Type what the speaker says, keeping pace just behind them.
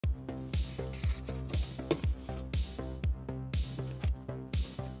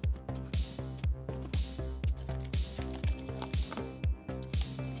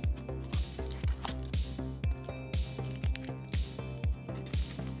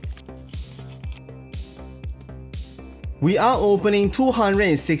We are opening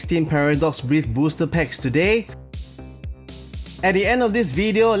 216 Paradox Breath booster packs today. At the end of this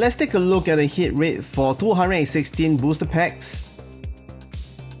video, let's take a look at the hit rate for 216 booster packs.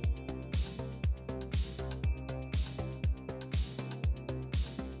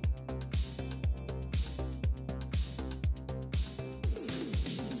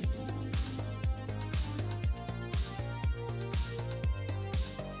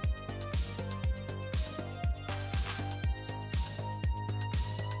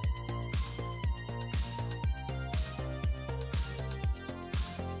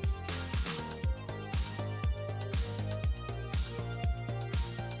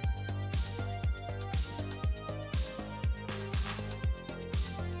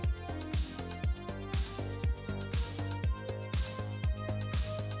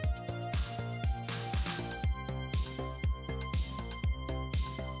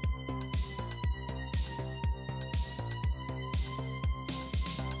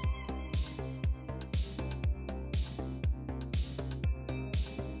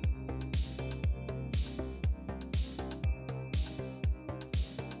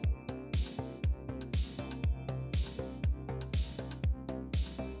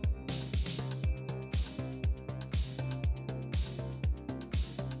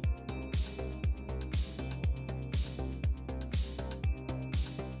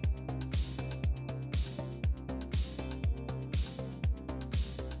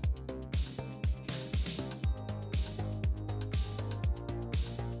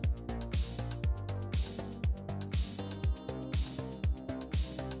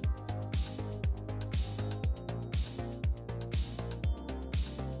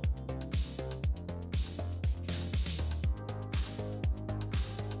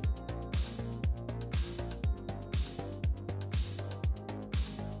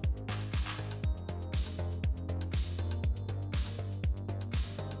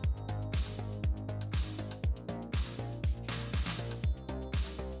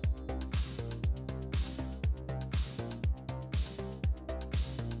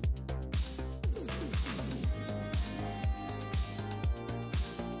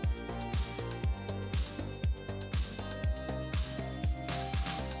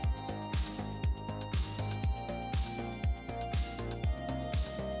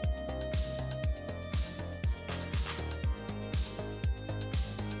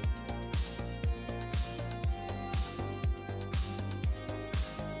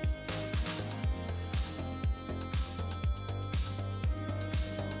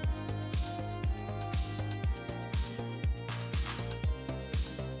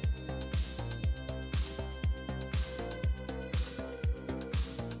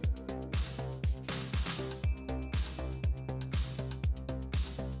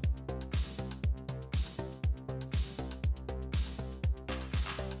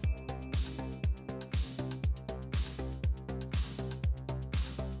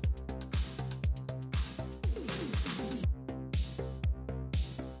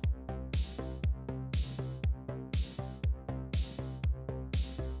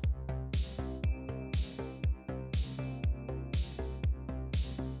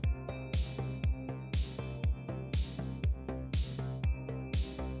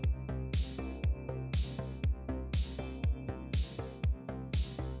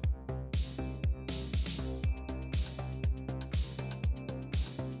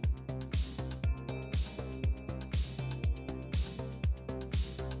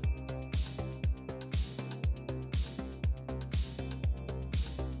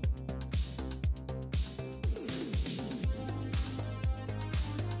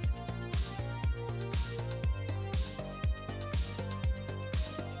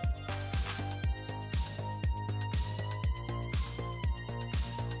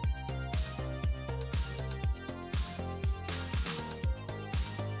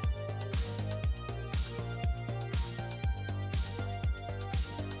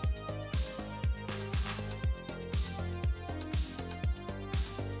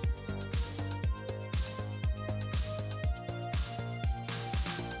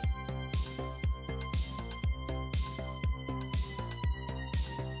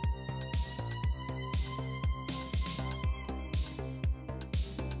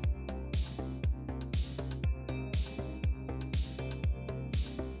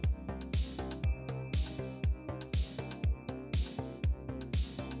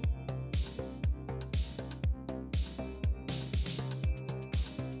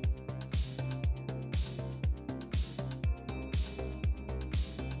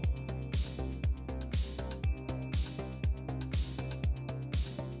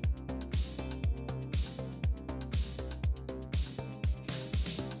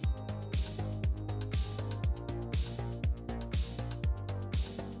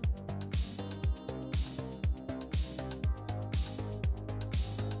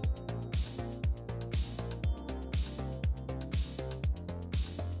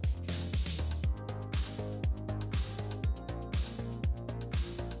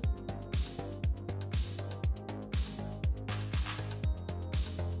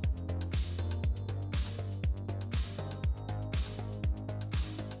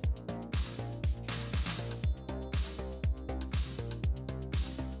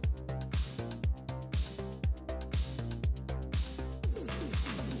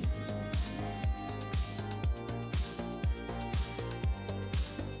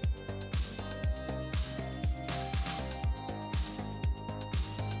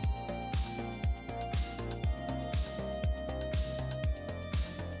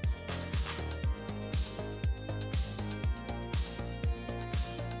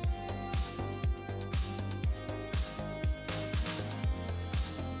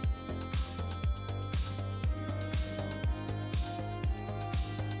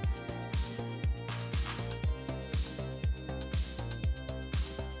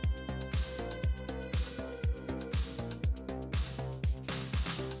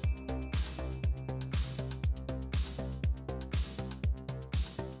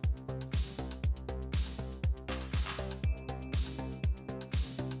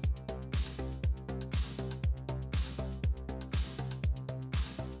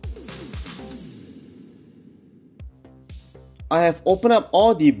 I have opened up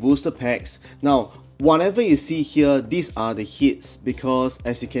all the booster packs. Now, whatever you see here, these are the hits, because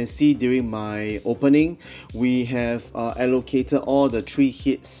as you can see during my opening, we have allocated all the 3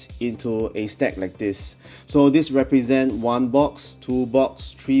 hits into a stack like this. So this represents 1 box, 2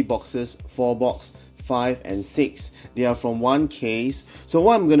 box, 3 boxes, 4 box, 5 and 6. They are from 1 case. So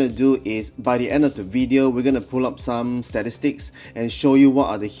what I'm gonna do is, by the end of the video, we're gonna pull up some statistics and show you what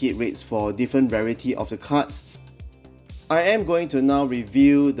are the hit rates for different variety of the cards. I am going to now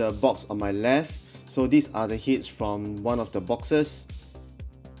review the box on my left. So these are the hits from one of the boxes.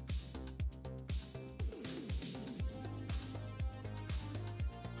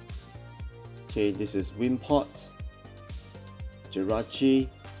 Okay, this is Wimpod, Jirachi,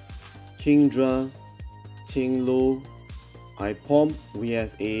 Kingdra, Tinglu, Ipom. We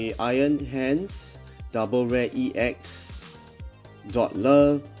have a Iron Hands, Double Rare EX,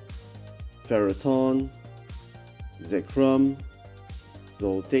 Dottler, Ferroton, Zekrom,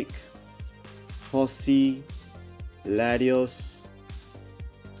 Zoltik, Horsey, Latios,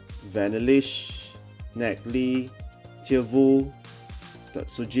 Vanillish, Nagli, Tirvu,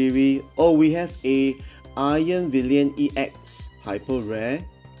 Tatsujiri. Oh, we have a Iron Valiant EX Hyper Rare,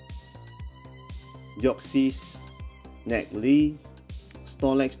 Deoxys, Nagli,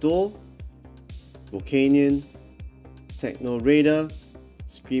 Snorlax Duo, Volcanion, Techno Raider,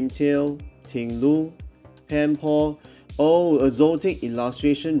 Screamtail, Tinglu, Pampor. Oh, a Zoltik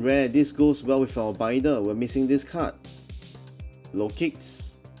illustration rare. This goes well with our binder. We're missing this card.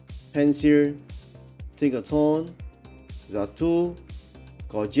 Lokix, Pansear, Tigaton, Zatu,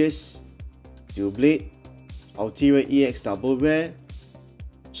 Gorgeous, Dublade, Altera EX Double Rare,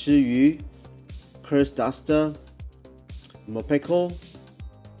 Chiyu, Curse Duster, Morpeko,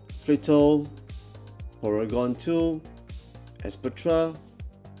 Flitto, Porygon 2, Espatra,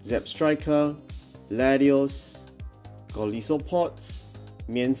 Zap Striker, Latios, Golisopod,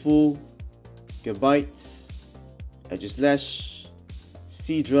 Mienfoo, Gabite, Aegislash,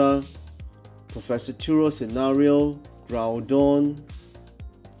 Seadra, Professor Turo Scenario, Groudon,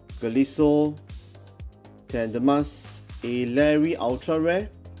 Galiso, Tandemas, a Larry Ultra Rare,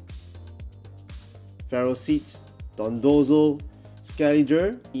 Ferroseed, Dondozo,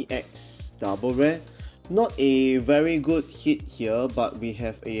 Scaliger EX Double Rare. Not a very good hit here, but we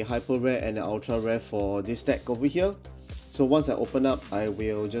have a Hyper Rare and an Ultra Rare for this stack over here. So once I open up, I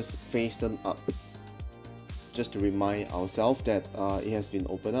will just face them up, just to remind ourselves that it has been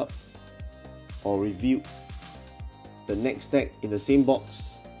opened up or reviewed. The next stack in the same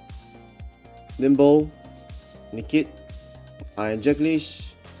box: Nimble, Nickit, Iron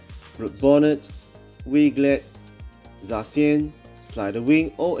Jacklish, Root Bonnet, Wiglet, Zacian, Slider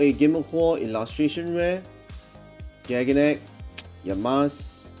Wing. Oh, a Game of War illustration rare, Gaganek,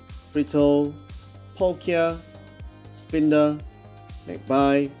 Yamas, Fritto, Palkia, Spinder,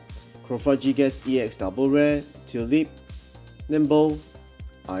 Magpie, Crofragigas EX Double Rare, Tulip, Nimble,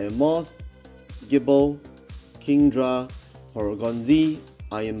 Iron Moth, Gibble, Kingdra, Porygon Z,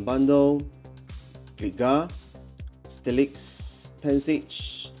 Iron Bundle, Gligar, Steelix,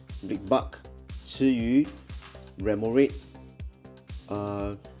 Pensage, Blickbuck, Chiyu, Remoraid,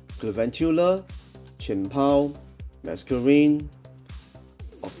 Clevantula, Chien-Pao, Masquerain,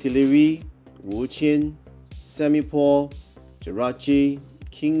 Octillery, Wuqian, Semipour, Jirachi,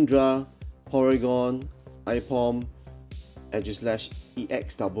 Kingdra, Porygon, Ipom, Aegislash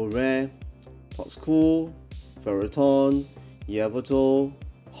EX Double Rare, Toxcool, Ferroton, Yavato,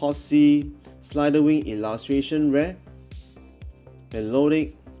 Horsey, Slider Wing illustration rare,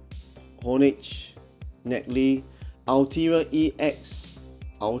 Melodic, Honage, Nagli, Altera EX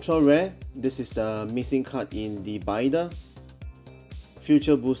Ultra Rare. This is the missing card in the binder.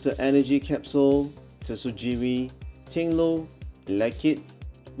 Future Booster Energy Capsule, Tsujiri, Tinglu, Lekit,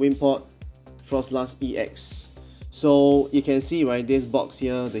 Wimpod, Frostlass EX. So you can see, right, this box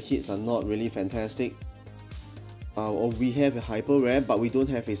here, the hits are not really fantastic. We have a Hyper Rare, but we don't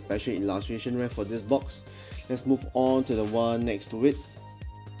have a special illustration rare for this box. Let's move on to the one next to it.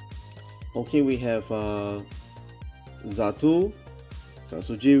 Okay, we have Zatu,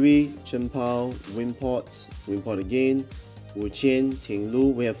 Tatsujiri, Chien-Pao, Wimpod again, Wuqian,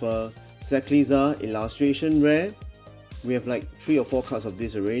 Tinglu. We have a Zekliza illustration rare. We have like 3 or 4 cards of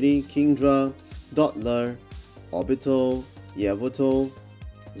this already. Kingdra, Dottler, Orbital, Yavato,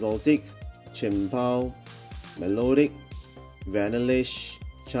 Zoltik, Chien-Pao, Melodic, Vanillish,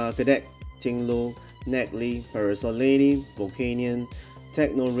 Charcadet, Tinglu, Nagli, Parasol Lady, Volcanion,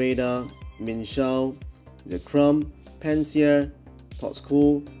 Techno Raider, Minshao, Zekrom, Pansear,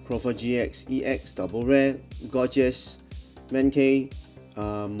 Toxcool, Crofragigas EX Double Rare, Gorgeous, Mankey,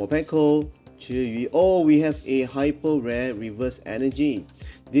 Morpeko, Chiyu. Oh, we have a hyper rare reverse energy.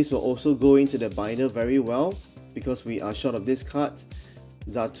 This will also go into the binder very well because we are short of this card.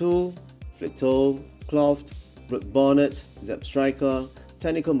 Xatu, Flitto, Cloth, Root Bonnet, Zap Striker,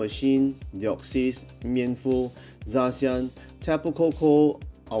 Technical Machine, Deoxys, Mienful, Zacian, Tapu Koko,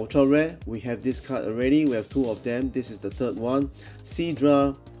 Ultra Rare. We have this card already, we have 2 of them. This is the 3rd one.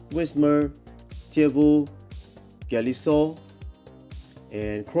 Seadra, Whismer, Tievu, Galiso,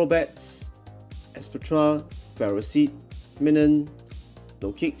 and Crobats, Espatra, Ferroseed, Minun,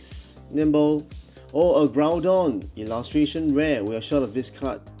 No Kicks, Nimble. Oh, a Groudon, Illustration Rare. We are short of this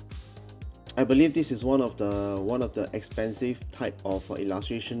card. I believe this is one of the expensive type of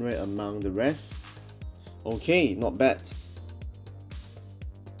illustration rare among the rest. Okay, not bad.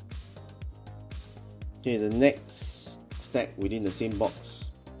 Okay, the next stack within the same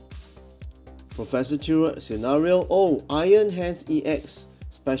box. Professor Turo Scenario. Oh, Iron Hands EX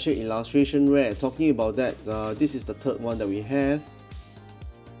Special Illustration Rare. Talking about that, this is the 3rd one that we have.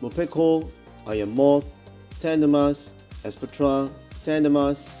 Mopeko, Iron Moth, Tandemas, Espatra,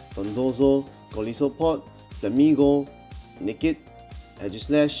 Tandemas, Dondozo, Golisopod, Flamigo, Nickit,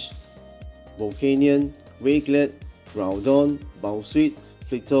 Aegislash, Volcanion, Wakelet, Groudon, Bowsweet,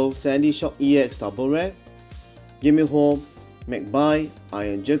 Flitto, Sandy Shock EX Double Rare, Gimmihole, Magpie,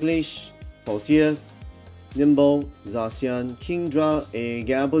 Iron Juglish, Pulseer, Nimble, Zacian, Kingdra, a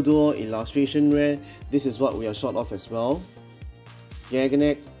Gabaldor Illustration Rare. This is what we are short of as well.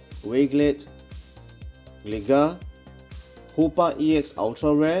 Gaganek, Wakelet, Gliga, Hoopa EX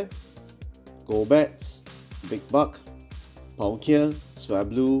Ultra Rare, Golbat, Big Buck, Palkia,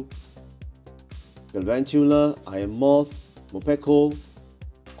 Swablu, Galvantula, Iron Moth, Mopeko,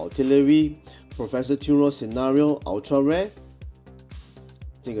 Artillery, Professor Turo Scenario Ultra Rare,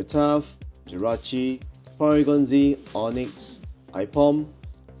 Tinkertough, Jirachi, Porygon Z, Onyx, Ipom,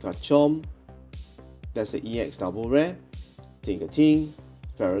 Garchomp, that's the EX Double Rare, Tinkating,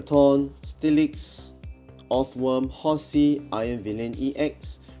 Ferroton, Steelix, Orthworm, Horsey, Iron Villain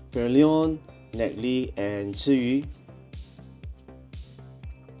EX, Perleon, Nagli, and Chiyu.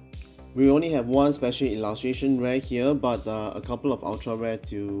 We only have one special illustration rare here, but a couple of ultra rare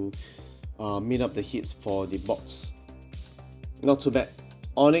to meet up the hits for the box. Not too bad.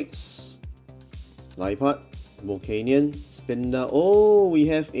 Onyx, Liepard, Volcanion, Spinda. Oh, we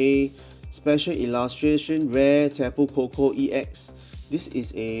have a special illustration rare Tapu Koko EX. This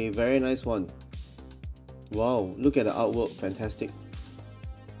is a very nice one. Wow, look at the artwork, fantastic.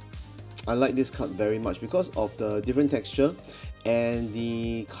 I like this card very much because of the different texture and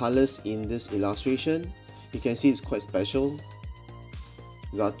the colors in this illustration. You can see it's quite special.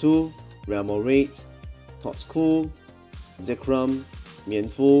 Xatu, Remoraid, Toxcool, Zekrom,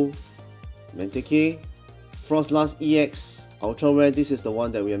 Mienful, Menteke, Frostlass EX Ultra Rare. This is the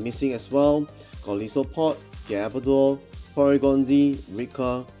one that we are missing as well. Golisopod, Gabaldor, Porygon Z,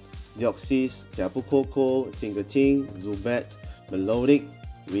 Rika, Deoxys, Tapu Koko, Tinkating, Zubat, Melodic,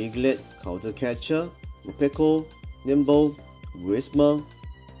 Wiglet, Counter Catcher, Mopeko, Nimble, Whismer,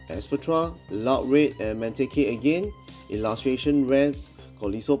 Espatra, Loudred, and Menteke again. Illustration Rare,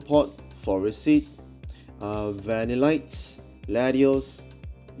 Golisopod, Forest Vanillite, Latios,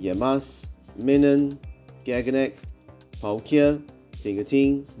 Yamas, Minun, Gaganek, Palkia,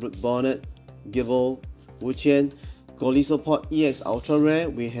 Tinkating, Root Bonnet, Gibble, Wuqian, Golisopod EX Ultra Rare.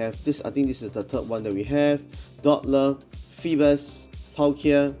 We have this, I think this is the 3rd one that we have. Dottler, Phoebus,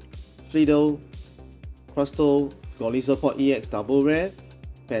 Palkia, Flitto, Crustle, Golisopod EX Double Rare,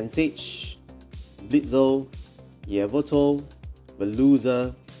 Pansage, Blitzo, Yavoto,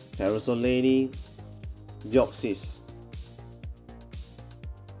 Veluza, Parasolani, Deoxys.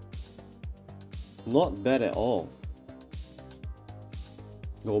 Not bad at all.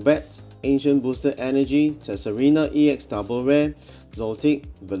 Golbat, Ancient Booster Energy, Tesserina EX Double Rare, Zoltic,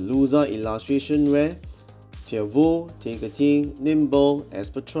 Veluza Illustration Rare, Tievu, Tinkating, Nimble,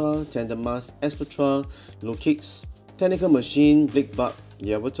 Espatra, Tandemas, Espatra, Lokix, Technical Machine, Blickbuck,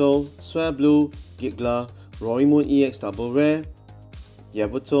 Yavato, Swablu, Gigla, Rory Moon EX Double Rare,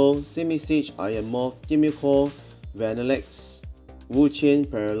 Yavato, Simisage, Iron Moth, Gimmicor, Vanillex, Wuqian,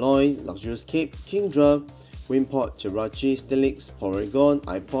 Paraloid, Luxurious Cape, Kingdra, Wimpod, Jirachi, Steelix, Porygon,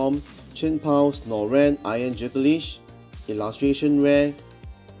 Ipom, Chinpao, Snoran, Iron Juggleish, Illustration Rare,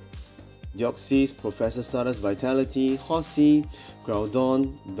 Deoxys, Professor Stardust Vitality, Horsey,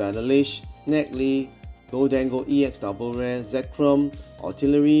 Groudon, Vanillish, Nagli, Goldango EX Double Rare, Zekrom,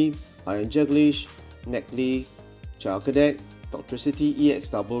 Artillery, Iron Juggleish, Nagli, Charcadet, Toxtricity EX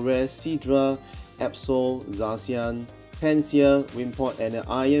Double Rare, Seadra, Absol, Zacian, Pansear, Wimpod, and an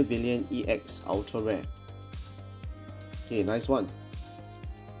Iron Valiant EX Ultra Rare. Okay, nice one.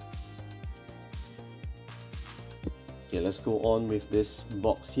 Okay, let's go on with this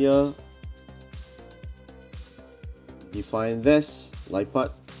box here. Define Vest,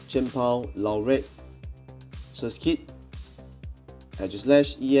 Lipat, Chenpao, Lauret, Surskit,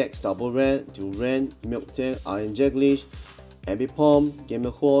 Aegislash EX Double Rare, Duran, Milk Tank, Iron Jaglish, Ambipom,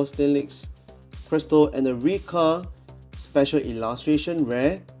 Gamehor, Stilix, Crystal, and the Rika Special Illustration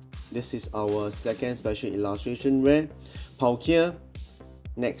Rare. This is our second Special Illustration Rare. Palkia,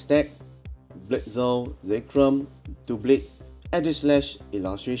 Next Deck, Blitzel, Zekrom, Dublit, Aegislash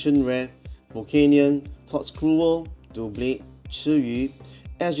Illustration Rare, Volcanion, Toxcruel, Dublit, Chiyu,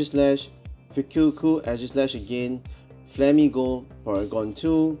 Aegislash, Fukuku, Aegislash again, Flamigo, Paragon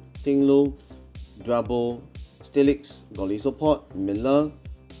 2, Tinglu, Drabo, Stilix, Golisopod, Miller,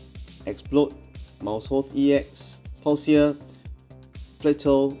 Explode, Mousehold EX, Pulsea,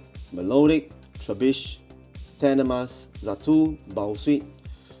 Flittle, Melodic, Trubbish, Tanamas, Zatu, Bowsweet,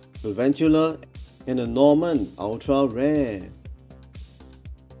 Ventula, and a Norman Ultra Rare.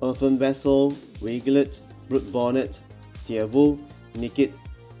 Earthen Vessel, Wiglet, Brute Bonnet, Tievu, MEGet.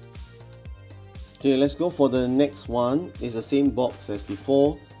 Okay, let's go for the next one. It's the same box as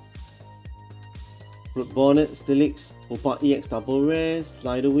before. Brute Bonnet, Stilix, Upa EX Double Rare,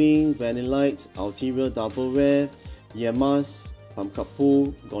 Sliderwing, Vanillite, Altiria Double Rare, Yamas,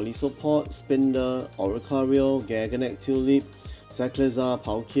 Pumpkapu, Golisopod, Spinder, Oricario, Gaganek Tulip, Cyclizar,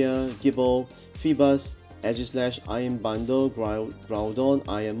 Palkia, Gibble, Phoebus, Aegislash, Iron Bundle, Groudon,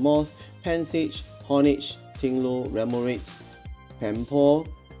 Iron Moth, Pansage, Hornage, Tinglo, Remoraid, Pampor,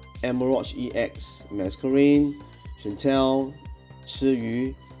 Emerald EX, Masquerain, Chantel,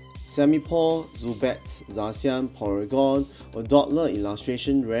 Chiyu, Semipour, Zubat, Zacian, Porygon, Odottler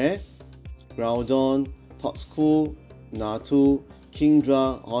Illustration Rare, Groudon, Toxcool, Natu,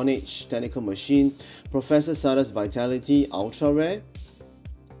 Kingdra, Hornage, Technical Machine, Professor Stardust Vitality Ultra Rare,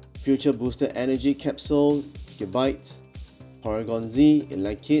 Future Booster Energy Capsule, Gabite, Porygon Z,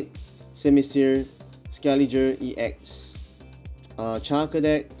 Elekid, Simisear, Scaliger EX,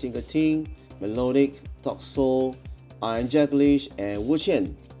 Charcadet, Tinkating, Melodic, Toxel, Iron Jaglish, and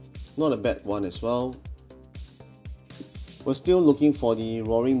Wuqian. Not a bad one as well. We're still looking for the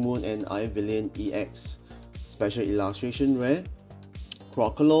Roaring Moon and Iron Valiant EX Special Illustration Rare,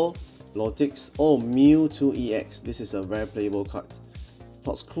 Crocolo, Lotix, oh MEW EX, this is a very playable card.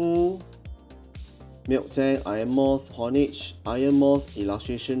 Toxcruel, Milk Tank, Iron Moth, Hornage, Iron Moth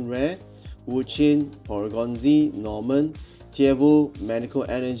Illustration Rare, Wuqian, Porygon Z, Norman, Tievu, Medical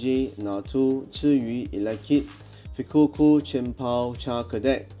Energy, Natu, Chiyu, Elekid, Fukuku, Chenpao,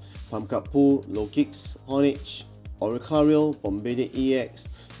 Charcadet, Pumpkapu, Lokix, Hornage, Oricario, Bombadil EX,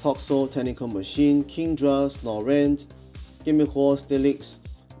 Toxel, Technical Machine, Kingdra, Snorunt, Gamehor, Stilix,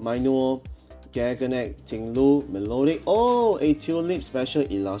 Minor, Gaganek, Tinglu, Melodic, oh, a Tulip Special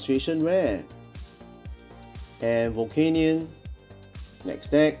Illustration Rare, and Volcanion, Next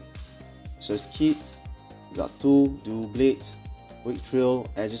Deck, Surskit, Zatu, Dublit, Wigtrail,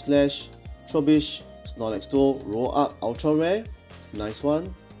 Aegislash, Trubbish, Snorlax Duo, Roll Up Ultra Rare, nice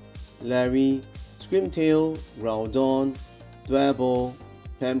one, Larry, Screamtail, Groudon, Dwebble,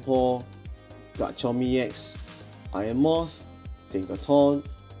 Pampor, Garchomp EX, Iron Moth, Tinkaton,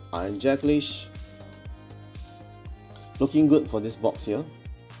 Iron Jaglish. Looking good for this box here.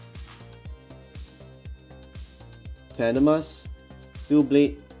 Tanamas,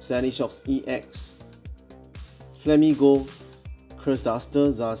 Fillblade, Sandy Shocks EX, Flamigo, Curse Duster,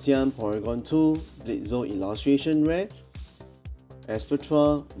 Zacian, Porygon 2, Blitzo Illustration Rare,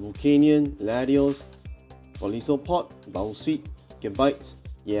 Espatra, Volcanion, Latios, Golisopod, Bowsweet, Gabite,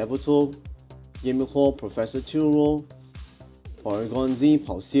 Yabuto, Gamehor, Professor Turo, Porygon Z,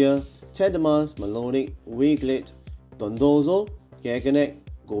 Pulsea, Teddamas, Melodic, Wiglet, Dondozo, Gaganek,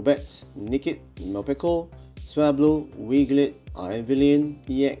 Golbat, MEGet, Melpeco, Swablu, Wiglet, Iron Valiant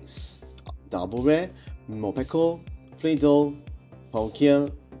EX, Double Rare, Melpeco, Play-Doh,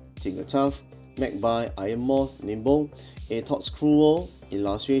 Palkia, Tinkertuff, Magpie, Iron Moth, Nimble, a Toxcruel,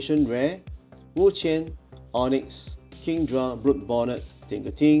 Illustration Rare, Wuqian, Onyx, Kingdra, Brute Bonnet,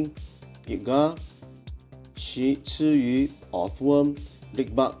 Tinkating, Giga, Chiyu, Earthworm,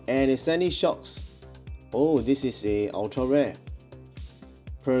 Blickbug, and a Sandy Shocks. Oh, this is a Ultra Rare.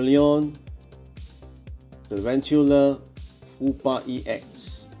 Perleon, Ventula, Upa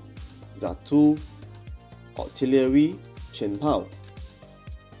EX, Zatu, Artillery, Chenpao.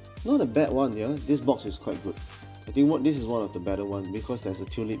 Not a bad one, yeah. This box is quite good. I think this is one of the better ones because there's a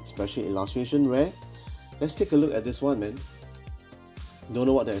Tulip Special Illustration Rare. Let's take a look at this one, man. Don't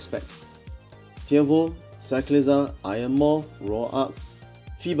know what to expect. Tievu, Cyclizar, Iron Moth, Roar Arc,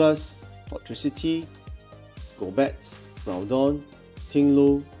 Phoebus, Electricity, Golbat, Groudon,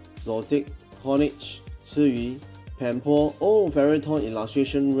 Tinglu, Zoltic, Hornage, Chiyu, Pampo, oh, Veritone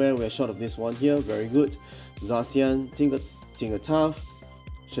illustration rare, we're short of this one here, very good. Zacian, Tinkertuff,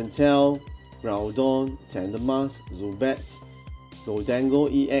 Chantel, Groudon, Tandemask, Zubat, Goldango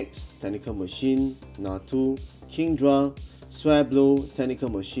EX, Technical Machine, Natu, Kingdra, Swablu, Technical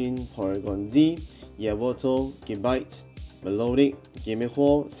Machine, Porygon Z, Yavoto, Gibite, Melodic,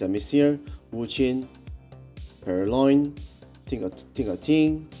 Gimeho, Semisear, Wuchin, Purloin,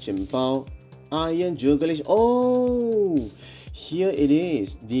 Tinkating, Chimpao, Iron Juggalish. Oh! Here it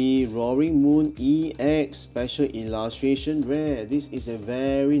is, the Roaring Moon EX Special Illustration Rare. This is a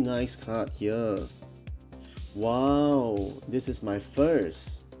very nice card here. Wow, this is my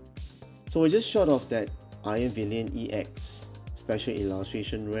first. So we're just short of that Iron Valiant EX Special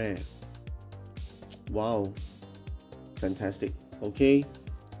Illustration Rare. Wow, fantastic. Okay,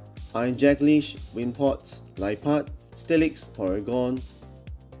 Iron Jacklish, Wimpot, Liepard, Steelix, Porygon,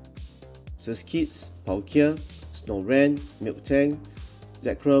 Suskits, Palkia, Snoran, Miltank,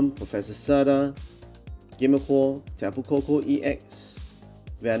 Zekrom, Professor Sada, Gimeho, Tapu Koko EX,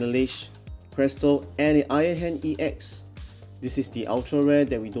 Vanillish, Presto, and the Iron Hand EX. This is the ultra rare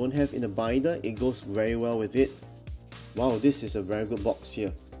that we don't have in the binder. It goes very well with it. Wow, this is a very good box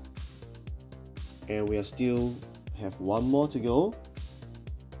here. And we are still have one more to go.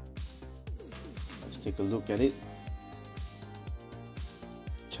 Let's take a look at it.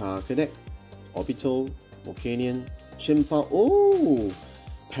 Charcadet, Obito, Volcanion, Chimpa. Oh,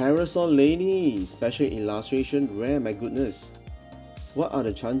 Parasol Lady Special Illustration Rare. My goodness, what are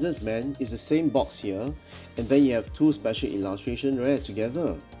the chances, man? It's the same box here, and then you have two Special Illustration Rare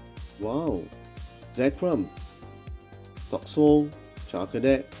together. Wow. Zekrom, Toxel,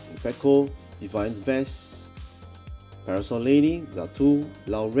 Charcadet, Peko, Divine Vest, Parasol Lady, Zatu,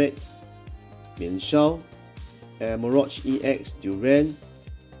 Lauret, Mienshao, Amoroch EX Duran,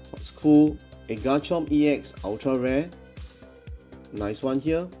 Toxcool, a Garchomp EX Ultra Rare, nice one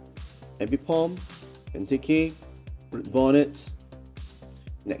here, Epipom, Enteke, Bonnet,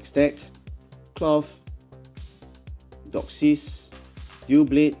 Next Deck, Cloth, Doxis,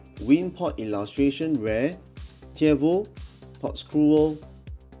 Dewblade, Wimpot Illustration Rare, Tievo, Toxcruel,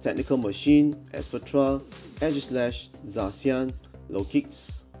 Technical Machine, Espetra, Aegislash, Zacian,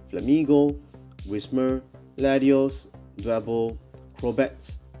 Lokix, Flamigo, Whismer, Latios, Dwebble,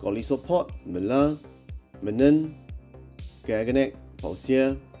 Crobat, Golisopod, Mela, Menon, Gaganek,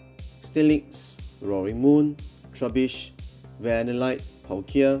 Palsia, Steelix, Roaring Moon, Trubbish, Vanillite,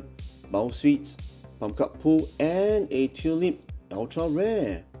 Palkia, Bowsweet, Pumpcup Pool, and a Tulip Ultra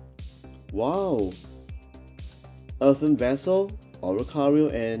Rare. Wow! Earthen Vessel,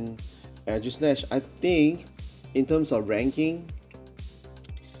 Oricario, and Aegislash. I think in terms of ranking,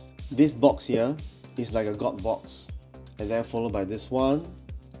 this box here is like a god box, and then followed by this one,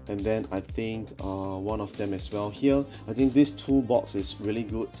 and then I think one of them as well here. I think this two box is really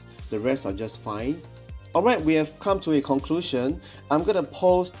good. The rest are just fine. Alright, we have come to a conclusion. I'm gonna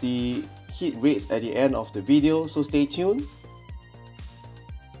post the hit rates at the end of the video, so stay tuned.